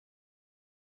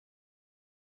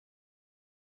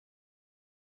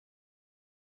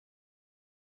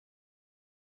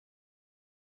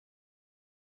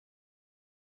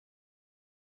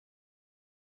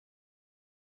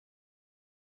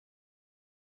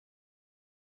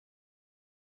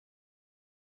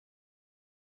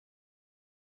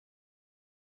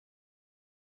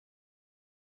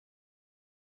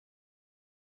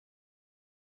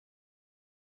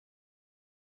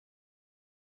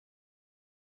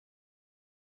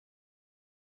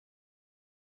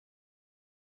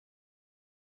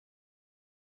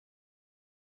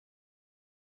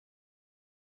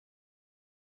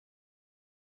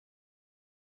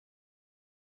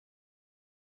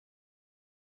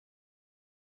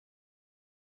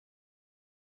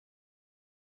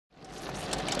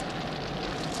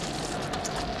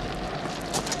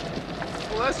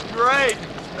that's great.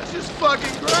 That's just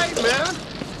fucking great, man.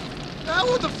 Now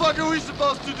what the fuck are we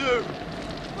supposed to do?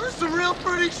 We're some real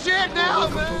pretty shit now,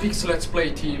 man. Welcome to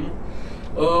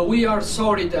VicsLetsPlayTeam. We are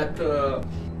sorry that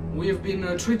we've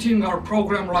been treating our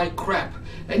program like crap.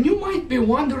 And you might be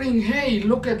wondering, hey,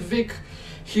 look at Vick.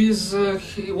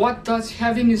 What does he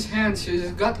have in his hands?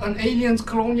 He's got an aliens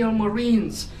Colonial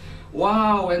Marines.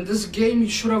 Wow, and this game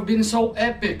should have been so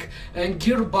epic. And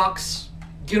Gearbox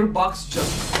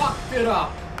just fucked it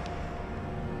up.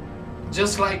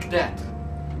 Just like that.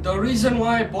 The reason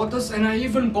why I bought this, and I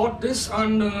even bought this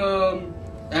on,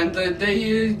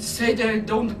 they say they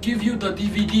don't give you the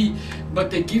DVD,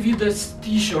 but they give you this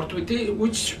t-shirt,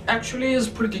 which actually is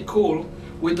pretty cool,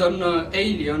 with an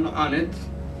alien on it,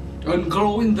 a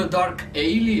glow-in-the-dark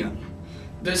alien.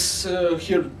 This,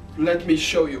 here, let me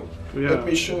show you. Yeah. Let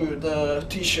me show you the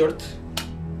t-shirt.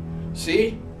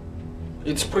 See?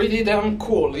 It's pretty damn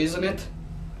cool, isn't it?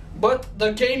 But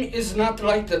the game is not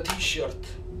like the t-shirt,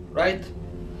 right?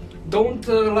 Don't,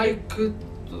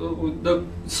 the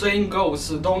saying goes,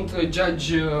 don't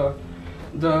judge a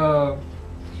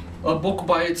book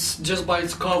by just by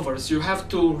its covers. You have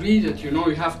to read it, you know,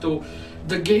 you have to.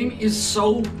 The game is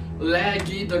so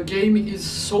laggy, the game is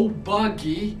so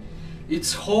buggy,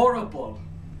 it's horrible.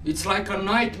 It's like a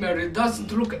nightmare. It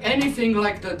doesn't look anything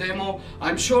like the demo.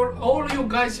 I'm sure all you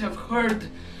guys have heard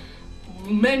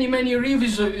many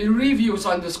reviews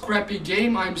on this crappy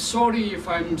game. I'm sorry if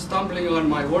I'm stumbling on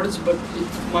my words, but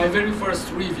it's my very first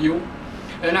review,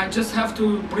 and I just have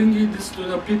to bring this to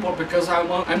the people because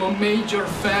I'm a major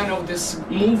fan of this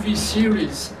movie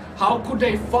series. How could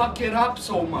they fuck it up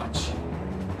so much?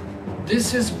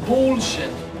 This is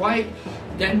bullshit. Why?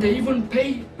 Then they even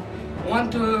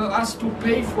want us to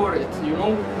pay for it, you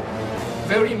know,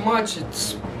 very much.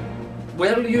 It's,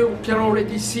 well, you can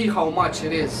already see how much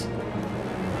it is.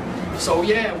 So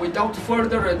yeah, without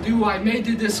further ado, I made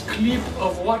this clip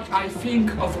of what I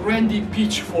think of Randy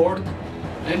Pitchford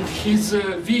and his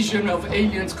vision of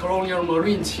aliens Colonial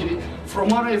Marines. From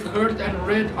what I've heard and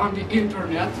read on the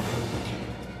internet,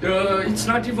 it's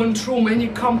not even true. Many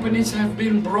companies have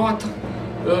been brought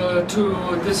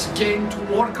to this game to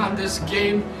work on this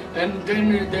game, and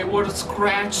then they were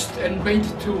scratched and made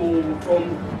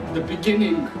from the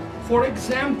beginning. For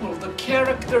example, the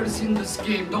characters in this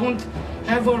game don't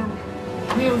have a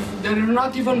real, they're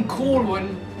not even cool.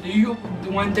 When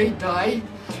they die,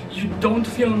 you don't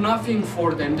feel nothing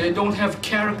for them. They don't have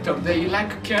character, they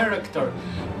lack character.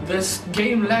 This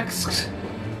game lacks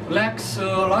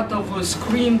a lot of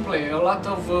screenplay, a lot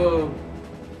of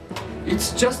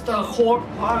it's just a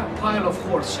pile of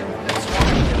horseshit. That's what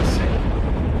I can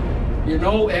say. You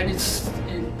know, and it's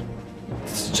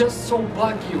just so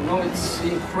buggy, you know, it's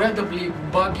incredibly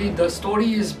buggy. The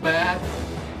story is bad.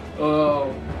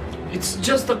 It's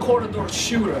just a corridor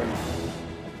shooter.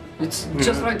 It's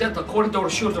just like that, a corridor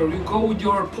shooter. You go with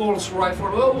your pulse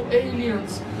rifle, oh,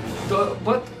 aliens.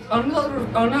 But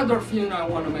another thing I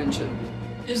want to mention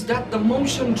is that the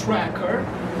motion tracker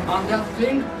on that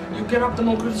thing, you get up the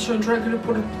motion tracker, you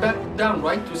put it back down,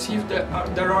 right, to see if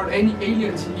there are any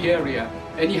aliens in the area,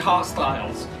 any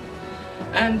hostiles.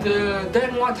 And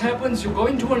then what happens, you go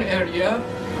into an area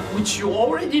which you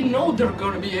already know there are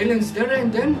going to be aliens there,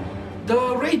 and then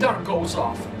the radar goes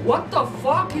off. What the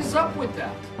fuck is up with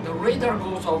that? The radar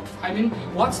goes off. I mean,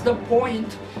 what's the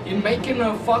point in making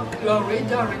a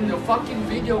radar in the fucking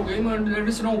video game and there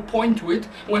is no point to it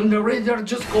when the radar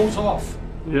just goes off?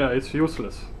 Yeah, it's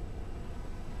useless.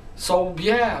 So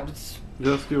yeah, it's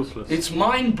just useless. It's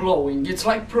mind-blowing. It's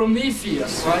like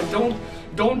Prometheus, right?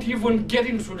 Don't even get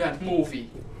into that movie,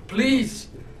 please.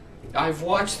 I've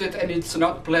watched it and it's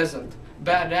not pleasant.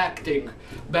 Bad acting,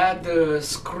 bad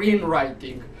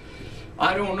screenwriting.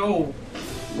 I don't know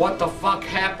what the fuck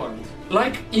happened.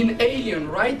 Like in Alien,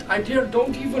 right? I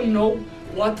don't even know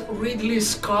what Ridley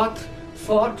Scott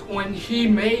thought when he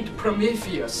made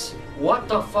Prometheus. What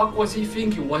the fuck was he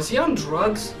thinking? Was he on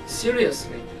drugs?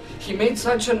 Seriously. He made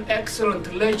such an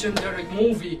excellent, legendary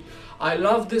movie. I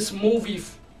love this movie.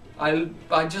 I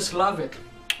just love it.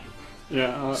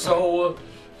 Yeah. So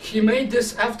he made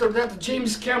this after that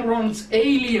James Cameron's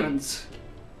Aliens.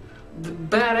 The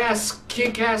badass,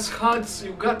 kick-ass Hudson.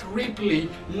 You got Ripley,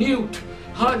 Newt,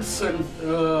 Hudson,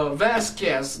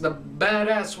 Vasquez, the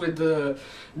badass with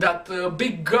that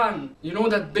big gun. You know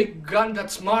that big gun, that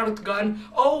smart gun?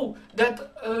 Oh,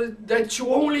 that you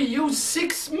only use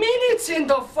 6 minutes in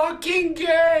the fucking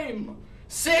game!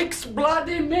 6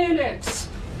 bloody minutes!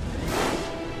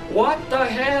 What the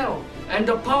hell? And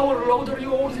the power loader,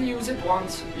 you only use it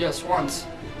once. Yes, once.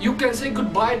 You can say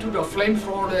goodbye to the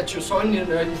flamethrower that you saw in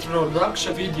the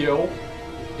introduction video.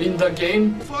 in the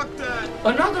game. Fuck that.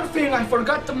 Another thing I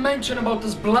forgot to mention about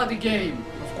this bloody game,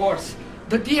 of course,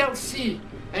 the DLC.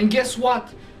 And guess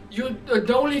what?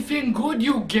 The only thing good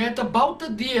you get about the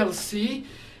DLC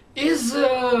is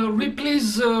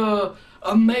Ripley's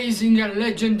amazing and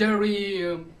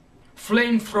legendary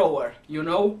flamethrower, you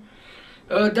know?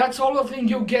 That's all the thing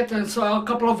you get, and so a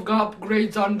couple of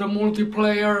upgrades on the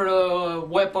multiplayer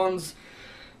weapons.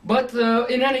 But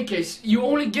in any case, you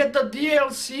only get the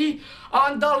DLC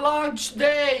on the launch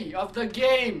day of the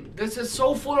game. This is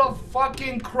so full of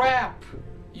fucking crap.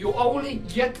 You only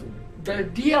get the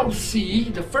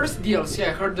DLC, the first DLC.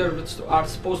 I heard there are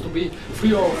supposed to be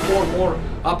 3 or 4 more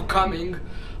upcoming.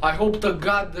 I hope to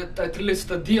God that at least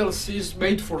the DLC is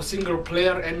made for single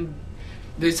player and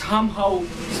they somehow,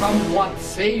 somewhat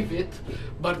save it,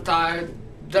 but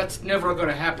that's never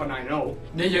gonna happen, I know.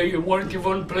 They weren't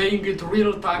even playing it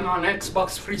real time on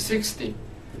Xbox 360.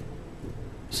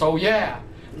 So yeah,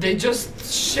 they just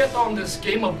shit on this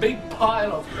game, a big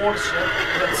pile of horse shit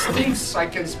that stinks. I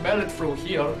can smell it through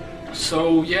here.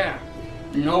 So yeah,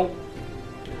 you know,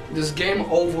 this game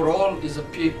overall is a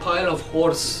pile of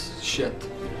horse shit.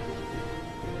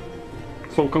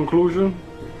 So conclusion?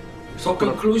 So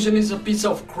conclusion is a piece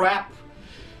of crap.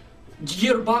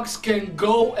 Gearbox can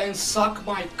go and suck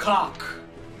my cock.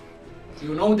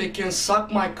 You know, they can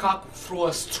suck my cock through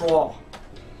a straw.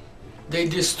 They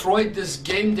destroyed this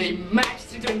game, they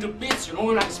mashed it into bits, you know,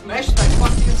 when I smashed it, I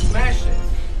fucking smashed it.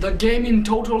 The game in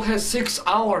total has 6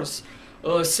 hours,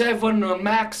 7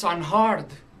 max on hard.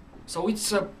 So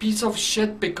it's a piece of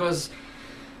shit because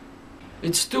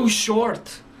it's too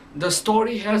short. The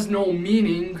story has no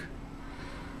meaning.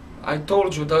 I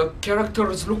told you, the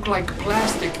characters look like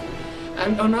plastic.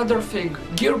 And another thing,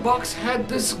 Gearbox had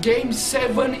this game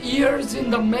 7 years in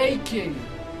the making.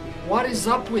 What is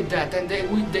up with that? And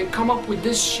they come up with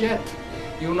this shit.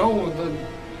 You know,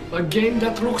 a game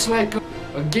that looks like a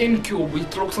GameCube.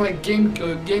 It looks like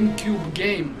GameCube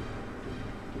game.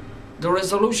 The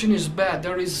resolution is bad.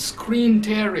 There is screen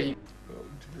tearing. Oh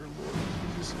dear Lord,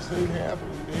 this ain't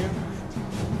happening, man.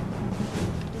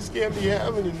 This can't be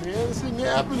happening, man. This ain't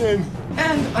happening.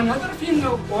 And another thing,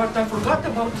 what I forgot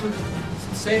about to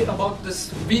say about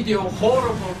this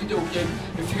horrible video game,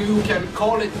 if you can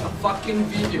call it a fucking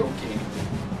video game,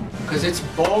 because it's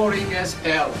boring as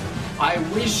hell. I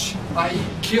wish I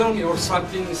kill me or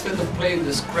something instead of playing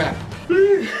this crap.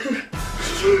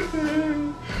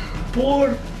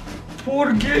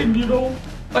 Poor game, you know.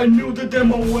 I knew the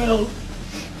demo well.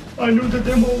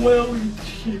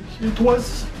 It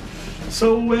was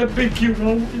so epic, you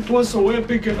know. It was so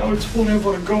epic, and now it's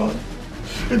forever gone.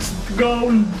 It's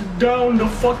gone down the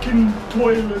fucking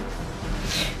toilet.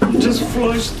 You just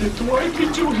flushed it. Why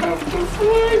did you have to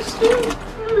flush it?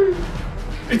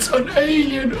 It's an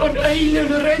alien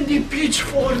Randy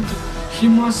Pitchford. He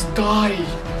must die.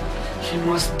 He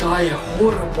must die a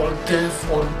horrible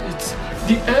death, or it's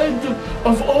the end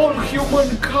of all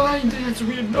humankind as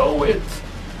we know it.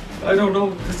 I don't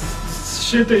know, this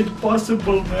shit ain't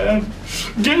possible, man.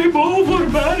 Game over,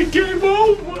 man, game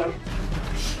over.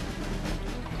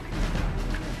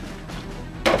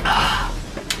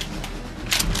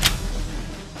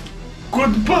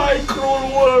 Goodbye, cruel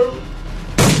world.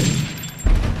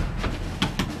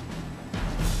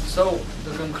 So,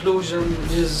 the conclusion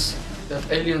is that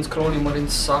aliens, Colonial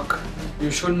Marines suck. You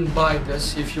shouldn't buy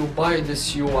this. If you buy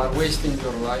this, you are wasting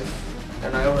your life.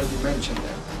 And I already mentioned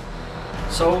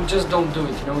that. So, just don't do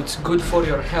it, you know, it's good for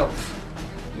your health.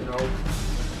 You know,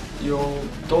 you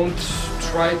don't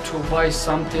try to buy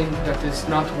something that is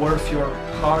not worth your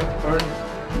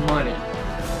hard-earned money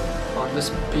on this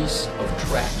piece of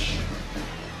trash.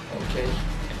 Okay,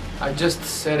 I just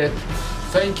said it.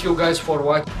 Thank you guys for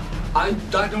watching. I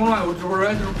don't know, I would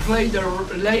rather play the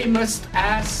lamest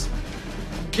ass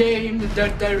game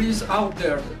that there is out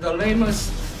there. The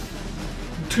lamest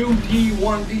 2D,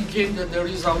 1D game that there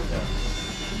is out there.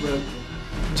 But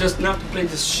just not to play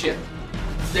this shit.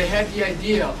 They had the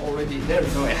idea already there,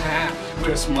 you know,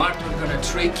 we're smart, we're gonna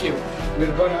trick you.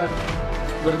 We're gonna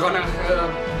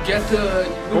get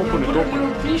we're gonna put a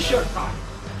little t-shirt on.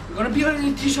 We're gonna put a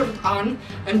little t-shirt on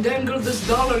and dangle this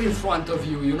dollar in front of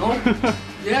you, you know?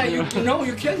 Yeah, you know,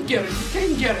 you can't get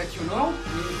it, you know?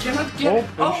 You cannot get it.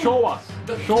 Oh, show us.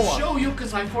 Show you,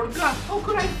 because I forgot. How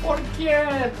could I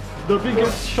forget? The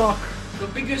biggest shock. The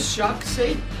biggest shock,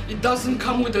 say, it doesn't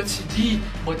come with a CD,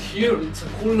 but here it's a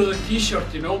cool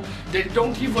t-shirt, you know? They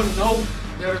don't even know,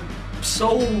 they're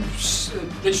so,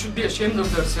 they should be ashamed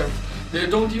of themselves. They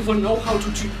don't even know how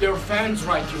to treat their fans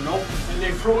right, you know? And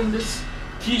they throw in this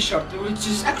t-shirt, which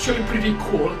is actually pretty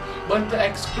cool, but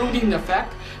excluding the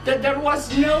fact that there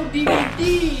was no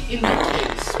DVD in the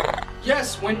case.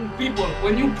 Yes, when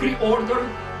you pre-order,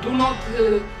 do not,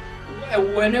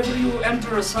 whenever you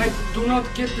enter a site, do not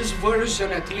get this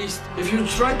version at least. If you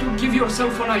try to give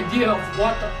yourself an idea of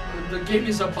what the game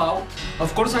is about,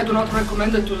 of course I do not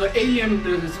recommend it to the Alien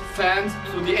fans,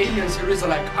 to the Alien series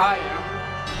like I am.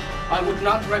 I would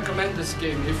not recommend this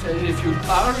game. If you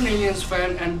are an Aliens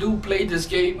fan and do play this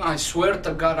game, I swear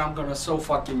to God I'm gonna so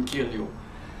fucking kill you.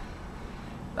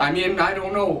 I mean, I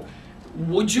don't know.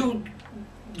 Would you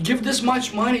give this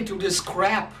much money to this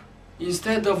crap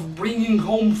instead of bringing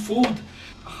home food?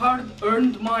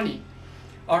 Hard-earned money.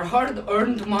 Our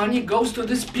hard-earned money goes to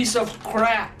this piece of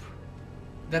crap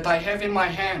that I have in my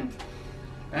hand,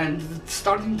 and it's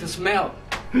starting to smell.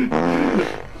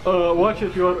 Watch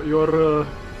it.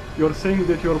 You're saying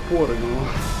that you're poor, you know.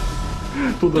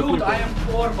 To the Dude, people. I am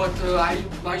poor, but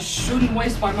I shouldn't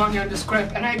waste my money on this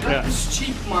crap. And I got this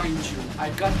cheap, mind you. I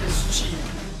got this cheap.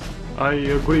 I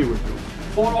agree with you.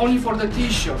 Only for the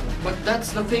t-shirt. But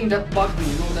that's the thing that bugged me,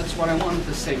 you know, that's what I wanted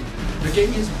to say. The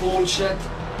game is bullshit.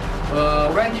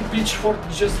 Randy Pitchford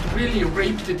just really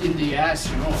raped it in the ass,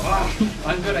 you know.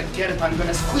 I'm gonna get it, I'm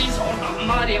gonna squeeze all the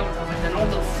money out of it, and all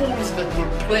the fools that will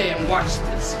play and watch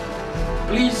this.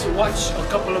 Please watch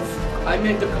I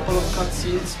made a couple of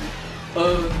cutscenes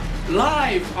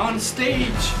live on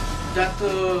stage that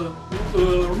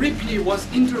Ripley was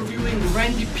interviewing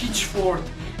Randy Pitchford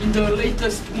in the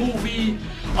latest movie,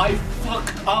 I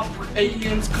fucked up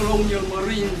Aliens, Colonial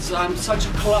Marines. I'm such a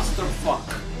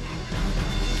clusterfuck.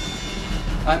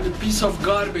 I'm a piece of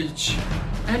garbage.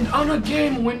 And on a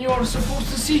game when you're supposed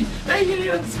to see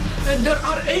aliens, and there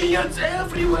are aliens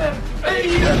everywhere.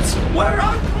 Aliens, where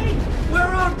are they?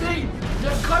 Where are they?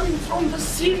 They're coming from the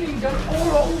ceiling, they're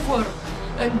all over.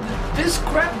 And this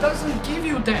crap doesn't give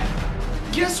you that.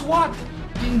 Guess what?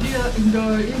 In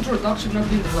the introduction, not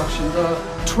the introduction, the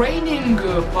training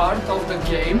part of the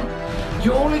game,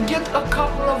 you only get a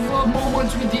couple of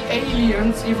moments with the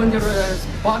aliens, even they're as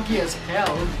buggy as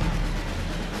hell.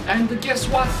 And guess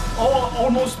what?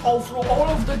 Almost all through all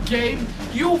of the game,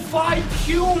 you fight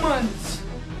humans!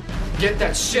 Get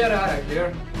that shit out of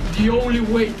here. The only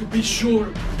way to be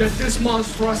sure that this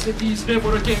monstrosity is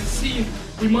never again seen,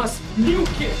 we must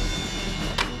nuke it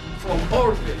from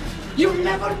orbit. You'll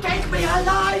never take me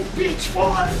alive,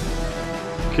 Pichford!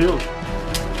 Kill.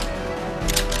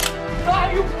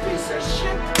 Ah, you piece of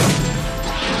shit!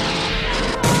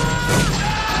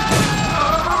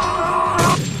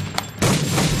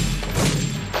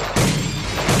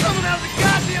 Coming out the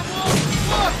goddamn wall!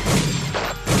 Fuck!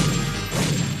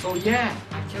 So yeah,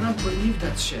 I cannot believe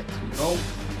that shit, you know?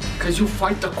 Because you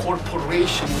fight the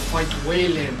corporation, you fight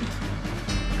Wayland.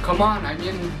 Come on, I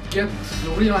mean, get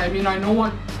real. I mean, I know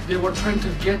what they were trying to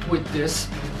get with this,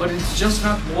 but it's just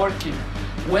not working.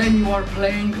 When you are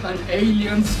playing an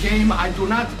Aliens game, I do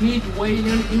not need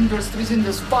Wayland Industries in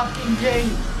this fucking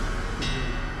game.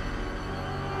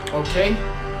 Okay?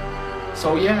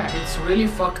 So yeah, it's really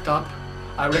fucked up.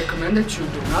 I recommend that you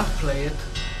do not play it.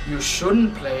 You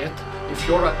shouldn't play it. If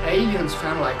you're an Aliens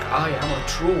fan like I am, a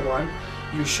true one,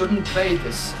 you shouldn't play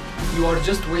this. You are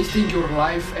just wasting your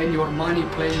life and your money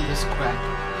playing this crap.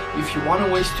 If you want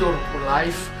to waste your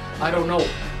life, I don't know,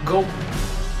 go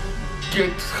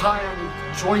get high on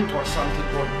a joint or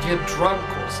something, or get drunk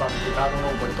or something, I don't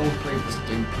know, but don't play this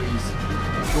game, please.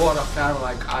 If you are a fan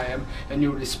like I am, and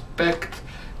you respect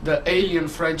the Alien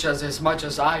franchise as much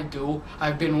as I do,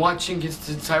 I've been watching it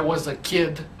since I was a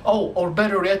kid. Oh, or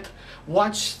better yet,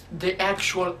 watch the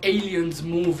actual Aliens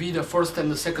movie, the first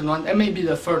and the second one, and maybe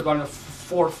the third one, the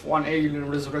fourth one, Alien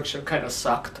Resurrection, kind of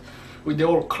sucked, with the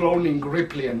whole cloning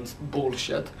Ripley and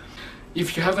bullshit.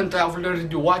 If you haven't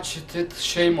already watched it,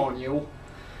 shame on you.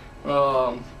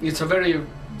 It's a very,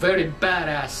 very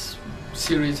badass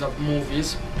series of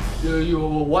movies. You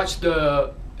watch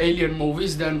the Alien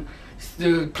movies, then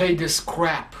play this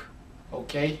crap,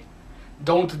 okay?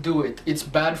 Don't do it. It's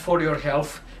bad for your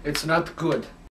health. It's not good.